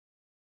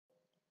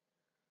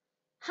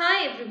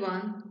Hi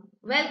everyone,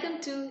 welcome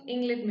to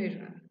England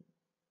Mirror.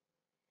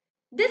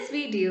 This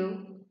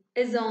video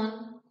is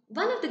on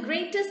one of the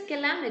greatest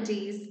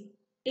calamities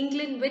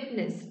England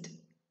witnessed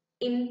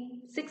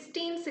in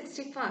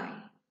 1665,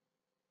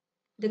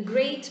 the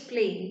Great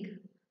Plague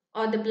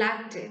or the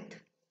Black Death,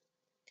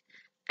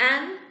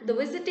 and the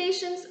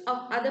visitations of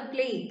other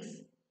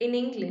plagues in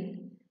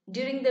England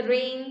during the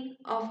reign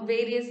of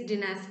various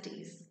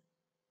dynasties.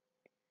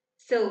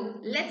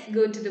 So let's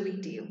go to the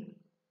video.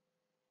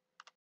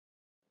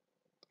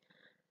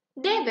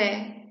 There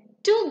were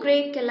two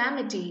great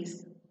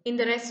calamities in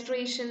the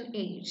Restoration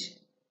Age.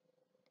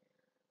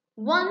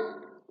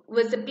 One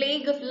was the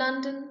Plague of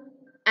London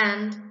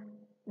and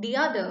the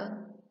other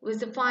was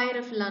the Fire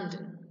of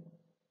London.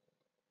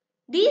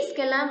 These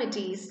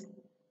calamities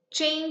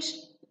changed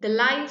the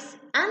lives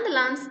and the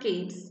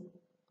landscapes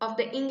of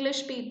the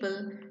English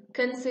people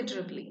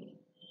considerably.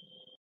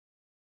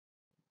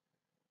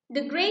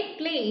 The Great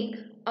Plague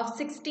of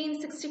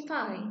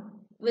 1665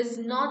 was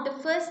not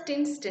the first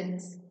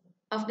instance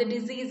of the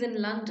disease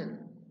in London.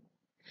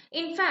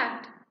 In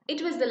fact, it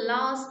was the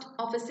last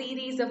of a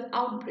series of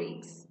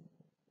outbreaks.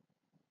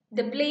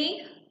 The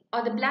plague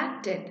or the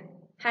Black Death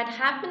had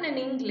happened in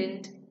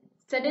England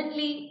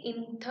suddenly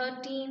in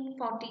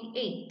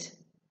 1348.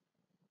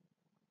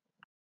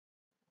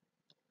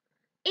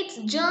 Its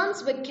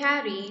germs were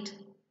carried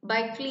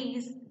by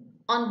fleas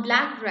on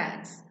black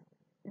rats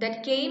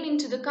that came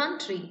into the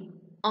country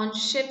on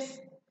ships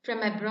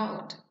from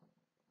abroad.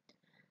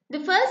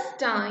 The first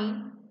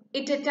time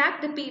it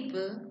attacked the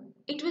people,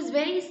 it was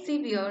very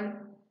severe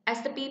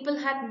as the people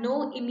had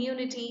no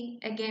immunity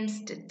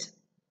against it.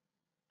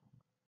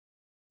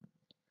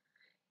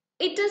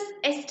 It is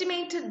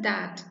estimated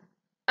that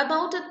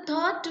about a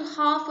third to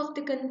half of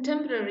the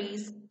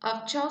contemporaries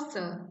of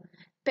Chaucer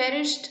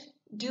perished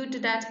due to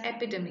that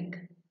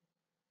epidemic.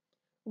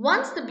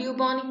 Once the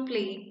bubonic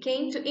plague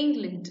came to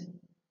England,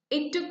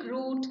 it took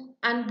root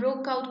and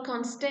broke out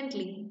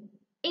constantly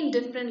in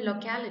different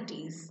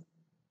localities.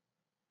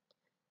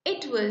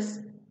 It was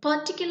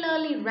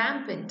particularly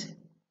rampant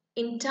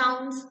in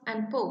towns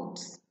and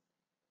ports.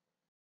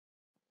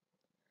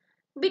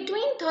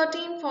 Between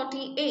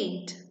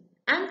 1348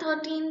 and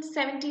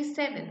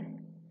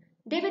 1377,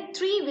 there were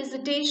 3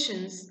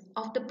 visitations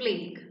of the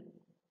plague,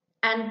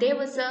 and there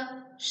was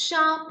a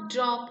sharp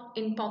drop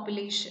in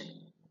population.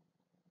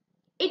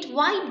 It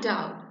wiped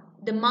out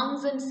the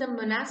monks in some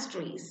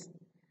monasteries,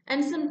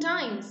 and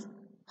sometimes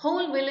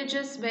whole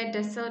villages were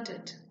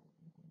deserted.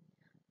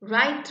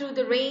 Right through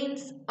the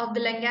reigns of the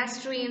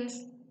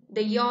Lancastrians,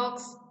 the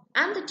Yorks,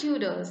 and the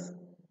Tudors,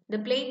 the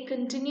plague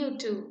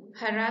continued to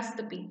harass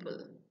the people.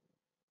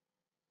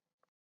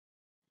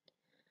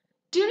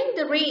 During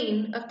the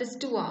reign of the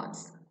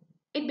Stuarts,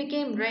 it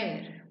became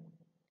rare,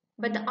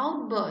 but the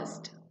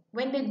outbursts,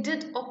 when they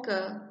did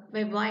occur,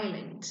 were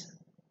violent.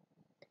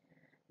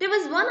 There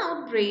was one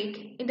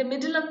outbreak in the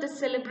middle of the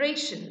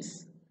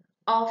celebrations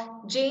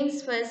of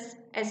James I's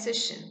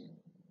accession.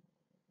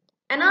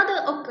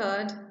 Another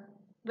occurred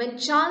when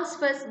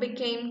Charles I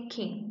became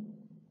king.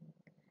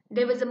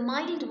 There was a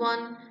mild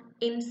one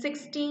in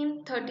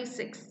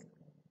 1636.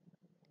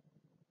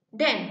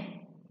 Then,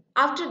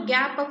 after a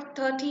gap of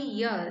 30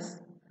 years,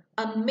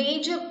 a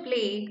major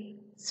plague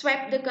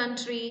swept the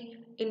country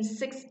in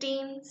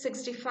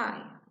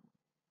 1665.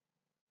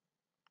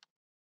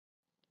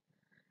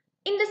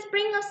 In the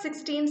spring of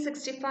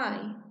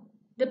 1665,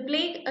 the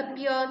plague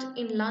appeared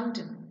in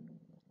London,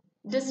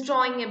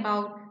 destroying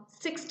about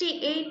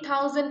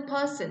 68,000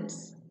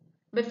 persons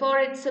before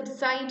it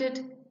subsided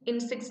in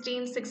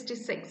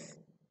 1666.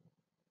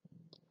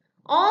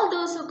 All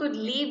those who could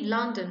leave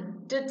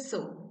London did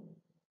so.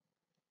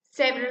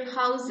 Several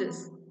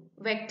houses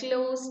were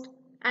closed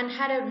and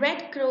had a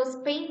red cross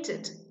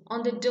painted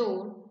on the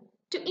door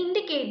to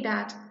indicate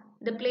that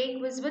the plague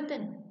was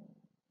within.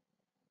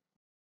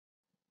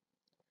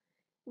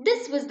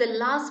 This was the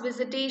last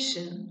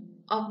visitation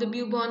of the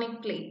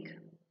bubonic plague.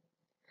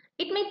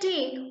 It may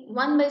take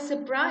one by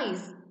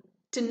surprise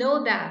to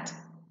know that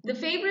the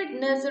favorite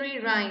nursery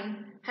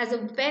rhyme has a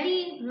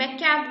very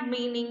macabre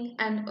meaning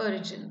and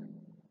origin.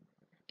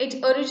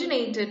 It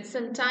originated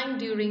sometime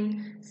during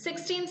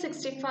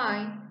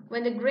 1665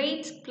 when the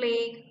Great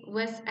Plague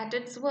was at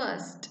its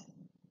worst.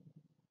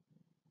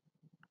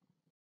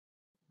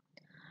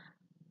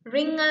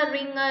 Ringa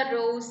ringa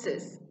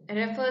roses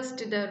refers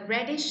to the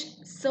reddish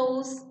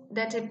sores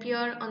that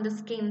appear on the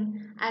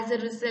skin as a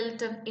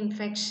result of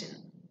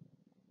infection.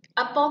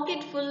 A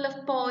pocket full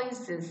of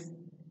poisons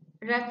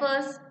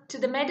refers to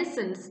the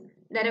medicines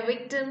that a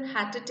victim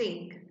had to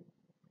take.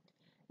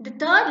 The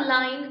third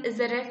line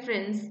is a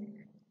reference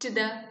to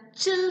the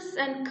chills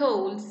and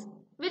colds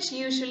which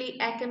usually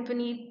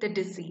accompany the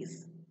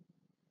disease.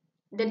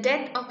 The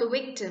death of the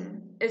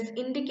victim is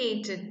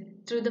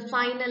indicated through the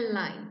final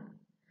line,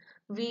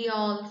 "We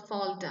all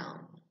fall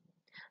down."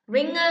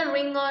 Ringa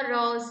ringa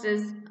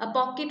roses, a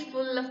pocket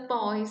full of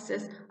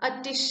poisons,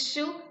 a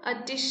tissue,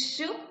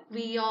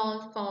 we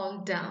all fall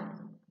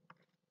down.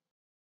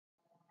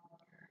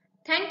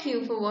 Thank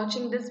you for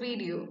watching this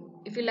video.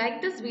 If you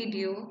like this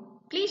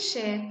video, Please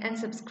share and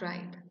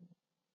subscribe.